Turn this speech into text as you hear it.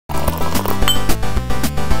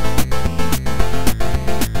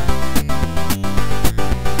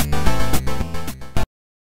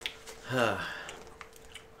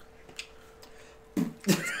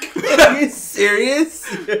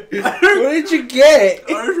What did you get?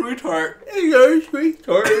 Irish retard. Irish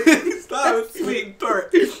retard. Stop, sweet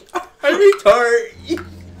tart. Irish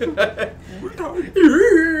retard.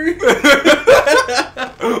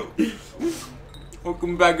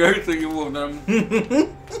 Welcome back, everything you will them.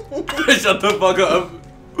 Shut the fuck up.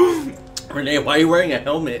 Renee, why are you wearing a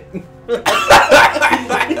helmet?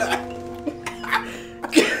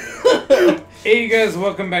 Hey you guys,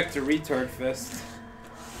 welcome back to Retard Fest.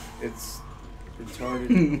 It's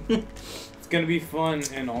retarded. It's gonna be fun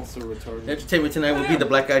and also retarded. Entertainment tonight will be the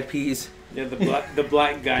Black Eyed Peas. Yeah, the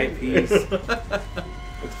black guy peas.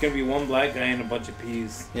 It's gonna be one black guy and a bunch of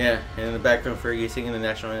peas. Yeah, and in the background, Fergie singing the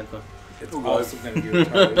national anthem. It's also gonna be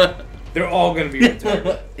retarded. They're all gonna be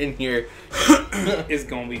retarded. In here. It's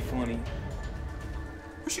gonna be funny.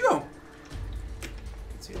 Where'd she go?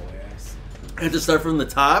 It's your ass. I have to start from the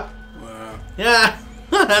top? Wow. Yeah.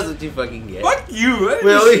 That's what you fucking get. Fuck you.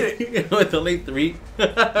 Really? With only 3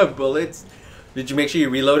 bullets. Did you make sure you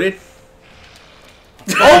reloaded?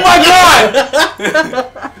 Oh my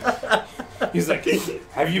god! He's like,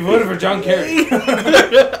 have you voted for John Kerry?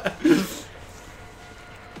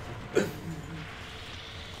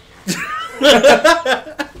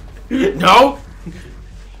 No?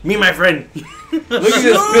 Me and my friend. Look at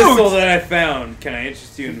this pistol that I found. Can I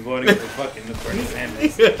interest you in voting for fucking Bernie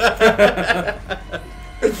Sanders?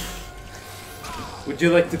 Would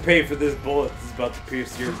you like to pay for this bullet that's about to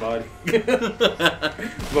pierce your body?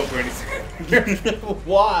 Vote Bernie Sanders.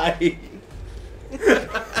 Why?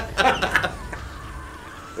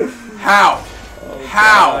 How? Oh,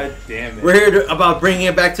 How? God damn it. We're here about bringing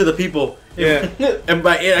it back to the people. Yeah. And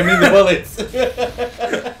by it, I mean the bullets.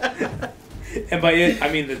 And by it,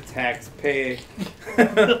 I mean the taxpayer.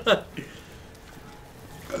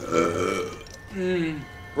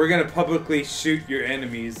 We're gonna publicly shoot your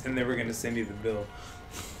enemies, and then we're gonna send you the bill.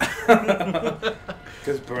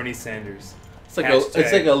 Because Bernie Sanders. It's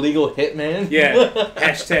like a legal hitman. Yeah.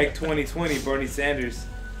 Hashtag 2020 Bernie Sanders.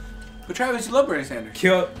 But Travis, you love Bernie Sanders.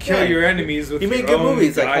 Kill Yeah. your enemies with He your made good own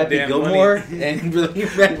movies like Happy goddamn Gilmore money. and Really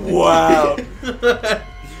Bad. Wow.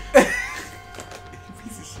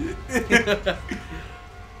 Piece of shit.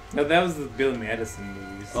 No, that was the Billy Madison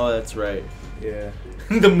movies. Oh, that's right. Yeah.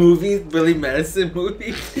 The movies, Billy Madison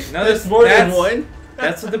movie. No, There's more than one.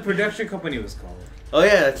 That's what the production company was called. Oh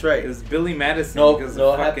yeah, that's right. It was Billy Madison. No, because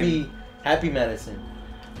no, of fucking... Happy Madison.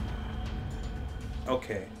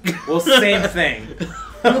 Okay. Well, same thing.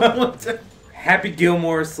 Happy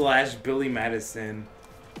Gilmore / Billy Madison.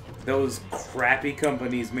 Those crappy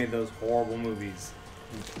companies made those horrible movies.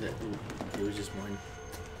 It was just one.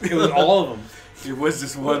 It was all of them. It was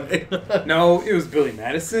just one. No, it was Billy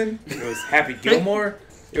Madison. It was Happy Gilmore.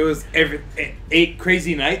 It was 8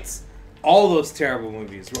 Crazy Nights. All those terrible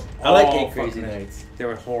movies were I like all 8 Crazy fucking- Nights. They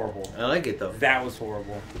were horrible. I like it though. That was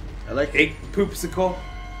horrible. I like it. 8 Poopsicle.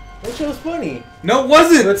 That shit was funny. No, it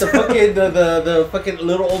wasn't. With the fucking the fucking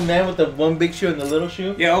little old man with the one big shoe and the little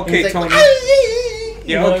shoe. Yeah, okay, And he's like, Tony. You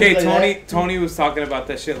Yeah, know, okay, like Tony. that. Tony was talking about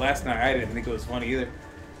that shit last night. I didn't think it was funny either.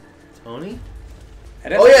 Tony?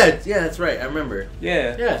 And Oh yeah, yeah, that's right. I remember.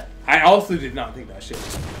 Yeah. Yeah. I also did not think that shit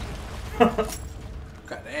was funny.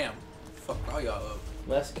 Goddamn. Fuck all y'all up.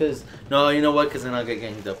 That's because no, you know what? Because then I'll get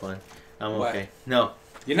ganged up on. I'm What? okay. No.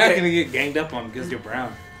 You're not gonna get ganged up on because you're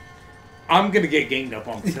brown. I'm gonna get ganged up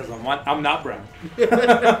on because I'm not brown.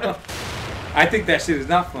 I think that shit is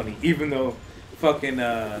not funny, even though fucking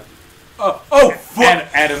Oh fuck!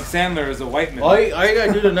 Adam Sandler is a white man. All you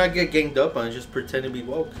gotta do to not get ganged up on is just pretend to be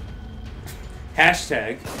woke.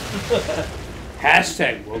 Hashtag.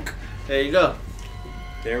 Hashtag woke. There you go.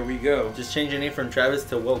 There we go. Just change your name from Travis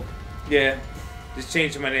to woke. Yeah. Just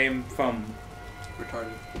changed my name from.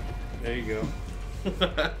 Retarded. There you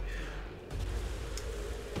go.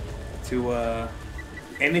 To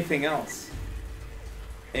anything else.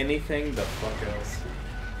 Anything the fuck else.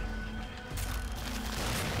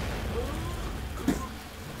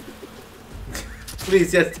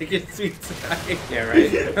 Please, yes, take your sweet time. Yeah,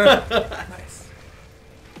 right? Nice.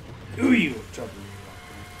 Ooh, you trouble.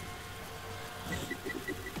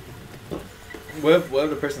 What if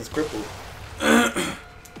the person's crippled?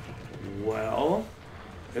 Well,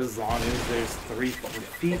 as long as there's 3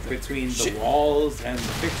 feet between the walls and the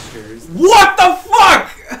fixtures, What the fuck?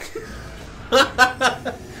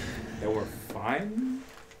 they were fine.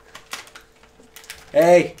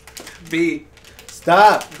 Hey, B.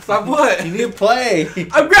 stop. Stop what? You need to play.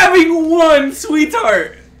 I'm grabbing one,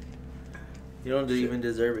 sweetheart. You don't even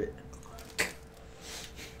deserve it.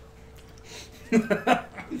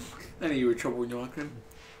 I knew you were trouble when you walked in.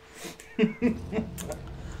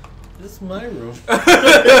 This is my room.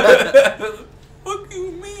 What do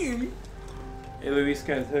you mean? Hey, Luis,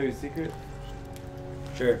 can I tell you a secret?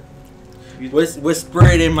 Sure. You, Whisper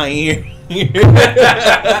it in my ear.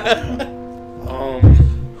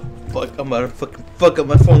 Fuck, I'm about to fucking fuck up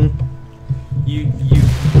my phone. you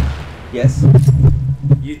Yes.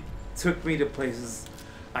 took me to places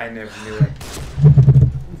I never knew. Like,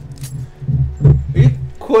 Are you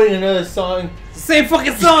quoting another song? it's the same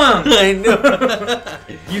fucking song. I know.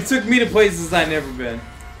 You took me to places I never been.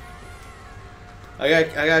 I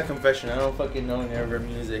got a confession. I don't fucking know any of her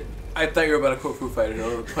music. I thought you were about to quote Foo Fighters. I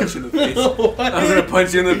was gonna punch you in the face. What? I was gonna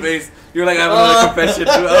punch you in the face. You're like, I have another confession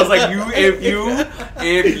too. I was like, if you.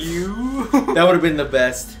 That would have been the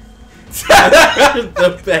best.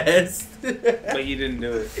 The best. But you didn't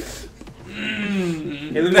do it.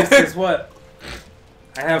 Hey, Luis, guess what?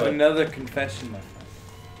 I have What? another confession, my friend.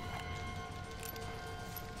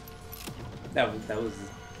 That was a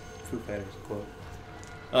Foo Fighters quote.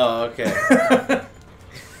 Oh, okay.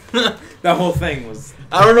 That whole thing was.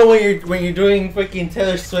 I don't know when you're doing fucking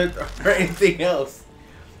Taylor Swift or anything else.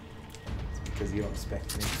 It's because you don't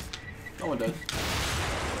respect me. No one does.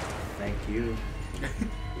 Thank you,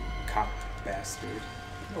 cop bastard.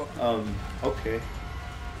 Okay.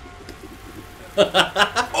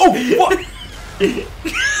 Oh, what?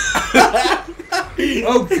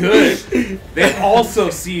 Oh, good. They also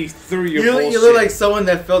see through your bullshit. You look like someone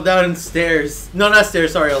that fell down stairs. No, not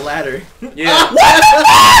stairs. Sorry, a ladder. Yeah.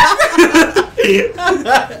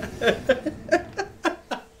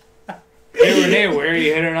 Hey, Renee, where are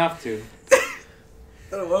you heading off to? I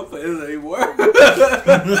don't want to play this anymore.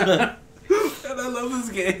 And I love this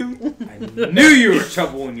game. I knew you were in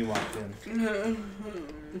trouble when you walked in.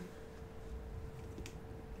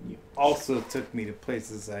 You also took me to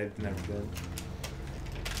places I'd never been.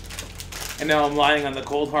 And now I'm lying on the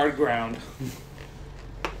cold, hard ground.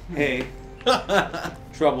 Hey.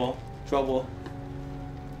 Trouble. Trouble.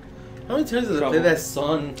 How many times did I play that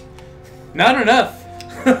song? Not enough.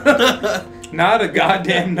 Not a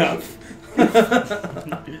goddamn enough.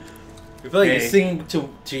 I feel like you're singing to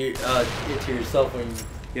yourself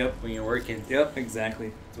when you're working. Yep,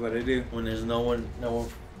 exactly. That's what I do. When there's no one,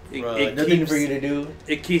 It nothing keeps- for you to do.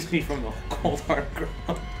 It keeps me from the cold, hard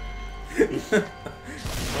ground.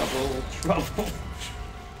 Trouble.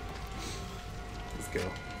 Let's go.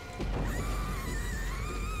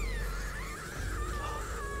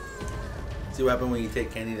 See what happens when you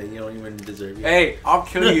take candy that you don't even deserve. Hey, I'll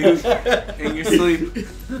kill you in your sleep.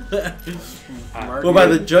 Well, by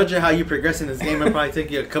the judge of how you progress in this game, it'll probably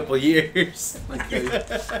take you a couple years.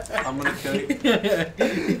 I'm gonna kill you. I'm gonna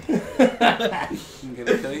kill you. I'm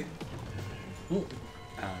gonna kill you.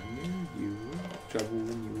 I knew you were trouble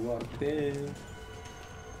when you walked in.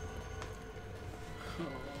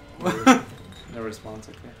 No response,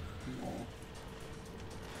 okay.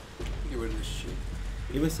 Get rid of this shit.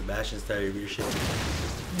 Even Sebastian's tired of your shit.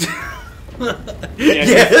 Yeah,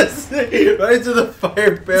 Yes! Right into the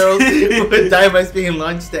fire barrels with dynamite being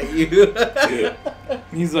launched at you.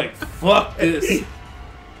 He's like, fuck this.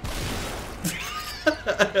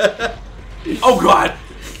 Oh god!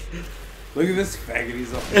 Look at this faggot,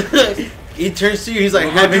 he's up. He turns to you, he's like, Do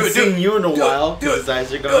it, haven't do it, seen you in a do it, while. do it, His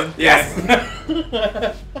eyes are gone. Yes.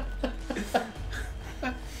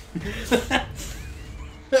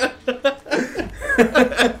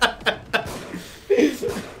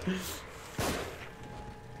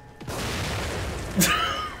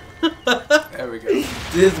 There we go.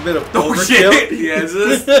 This is a bit of Oh overkill. shit! Yes,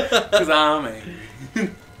 because I'm angry.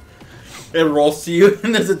 It rolls to you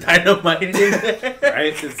and there's a dynamite in there.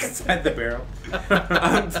 Right? It's inside the barrel.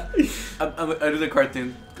 I do the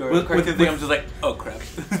cartoon thing. I'm just like, oh crap.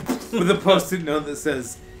 With a post-it note that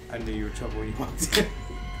says, I knew you were trouble when you walked in.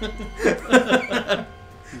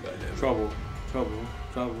 Trouble.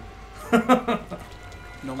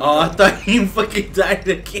 No, Oh, I thought he fucking died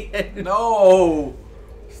again. no!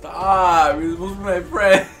 Stop! You're supposed to be my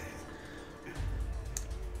friend.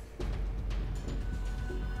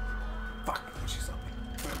 Fuck! She saw me.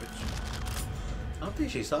 What a bitch. I don't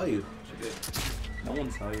think she saw you. She did. No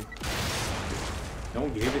one saw you. No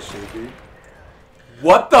one gave a shit, dude.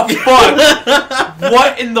 What the fuck?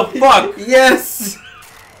 What in the fuck? Yes!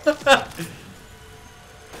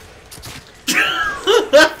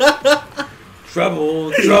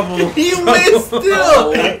 Trouble. You missed still!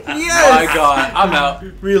 Oh Yes! my god, I'm out.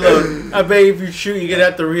 Reload. I bet if you shoot, you're gonna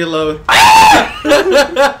have to reload.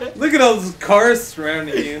 Look at all those cars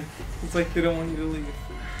surrounding you. It's like they don't want you to leave.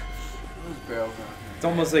 It's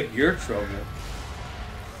almost like you're trouble.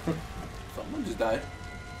 Someone just died.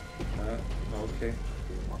 Okay.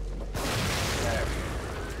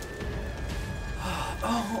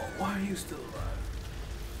 Oh, why are you still alive?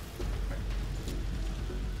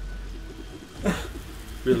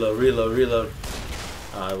 Reload.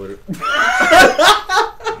 I would.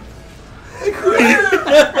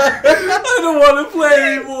 I don't want to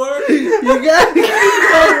play anymore. You gotta keep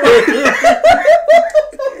going.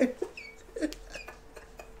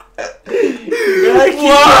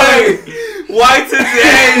 Why? Why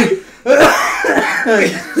today?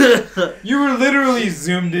 You were literally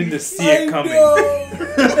zoomed in to see it coming.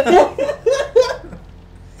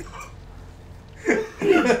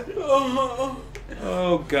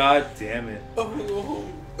 Oh, god damn it.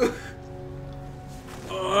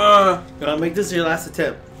 I'll make this your last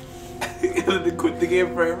attempt. They quit the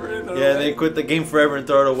game forever. Yeah, they quit the game forever and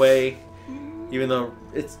throw it away. Even though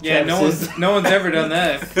it's no one's ever done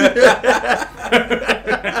that.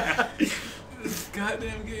 This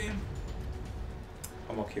goddamn game.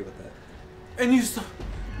 I'm okay with that. And you stop.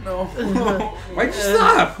 No. Why'd you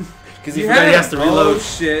stop? Because he forgot he has to reload. Oh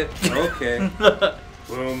shit. Okay.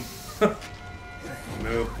 Boom.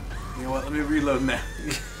 Nope. You know what? Let me reload now.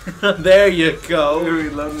 There you Let me go.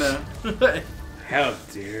 reload now. How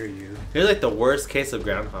dare you? You're like the worst case of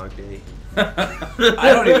Groundhog Day. I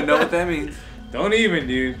don't even know what that means. Don't even,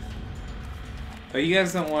 dude. Oh, you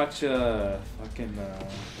guys don't watch fucking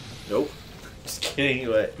Nope. Just kidding.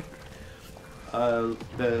 What?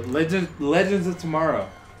 the Legends of Tomorrow.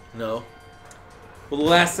 No. Well, the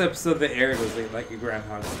last episode that aired was like a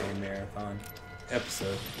Groundhog Day marathon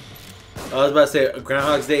episode. I was about to say a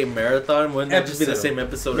Groundhog's Day marathon. Wouldn't that just be the same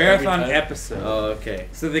episode? Marathon every time? episode. Oh, okay.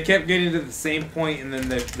 So they kept getting to the same point, and then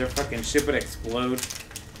their fucking ship would explode,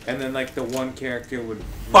 and then like the one character would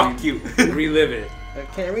Fuck you. relive it. I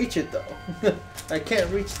can't reach it though. I can't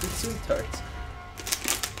reach the sweethearts.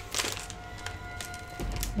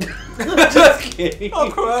 Just kidding. I'll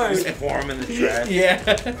cry. Just pour 'em in the trash. Yeah.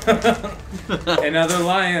 Another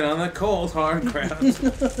lion on the cold hard ground.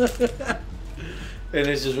 And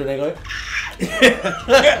it's just Renee going.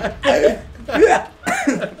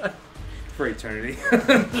 For eternity.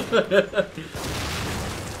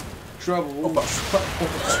 Trouble.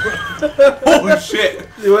 Oh shit.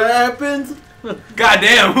 See what happens?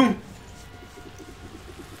 Goddamn.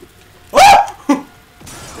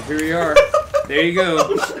 So here we are. There you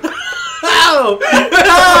go. Ow!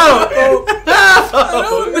 Ow! I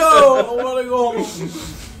don't know. I want to go home.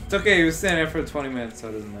 It's okay. He was standing there for 20 minutes, so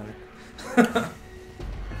it doesn't matter.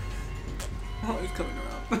 Oh, he's coming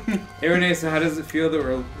around. Hey Renee, so how does it feel that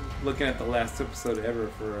we're looking at the last episode ever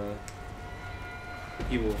for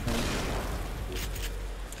Evil Within?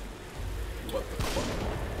 What the fuck?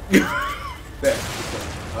 There.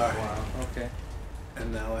 Alright. Wow. Okay.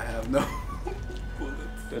 And now I have no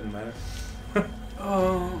bullets. Doesn't matter.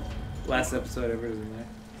 Oh. Last episode ever, doesn't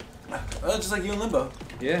matter. Oh, just like you in Limbo.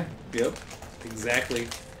 Yeah. Yep. Exactly.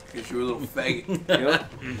 Because you were a little faggot.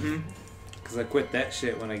 Yep. Because I quit that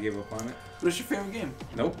shit when I gave up on it. What's your favorite game?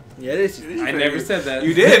 Nope. Yeah, it is. I never said that.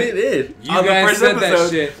 You did. It did. You On the guys first said that episode.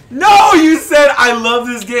 shit. No, you said I love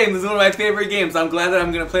this game. This is one of my favorite games. I'm glad that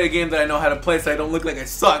I'm gonna play a game that I know how to play, so I don't look like I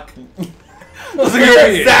suck. Those are your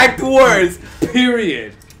Period. exact words.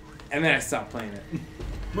 Period. And then I stopped playing it.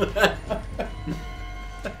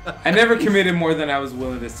 I never committed more than I was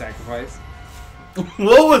willing to sacrifice.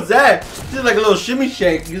 What was that? Just like a little shimmy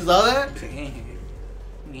shake. You saw that?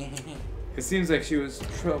 It seems like she was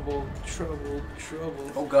troubled.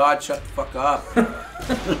 Oh God, shut the fuck up.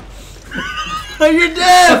 You're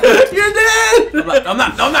dead! You're dead! I'm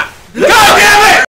not. God damn it!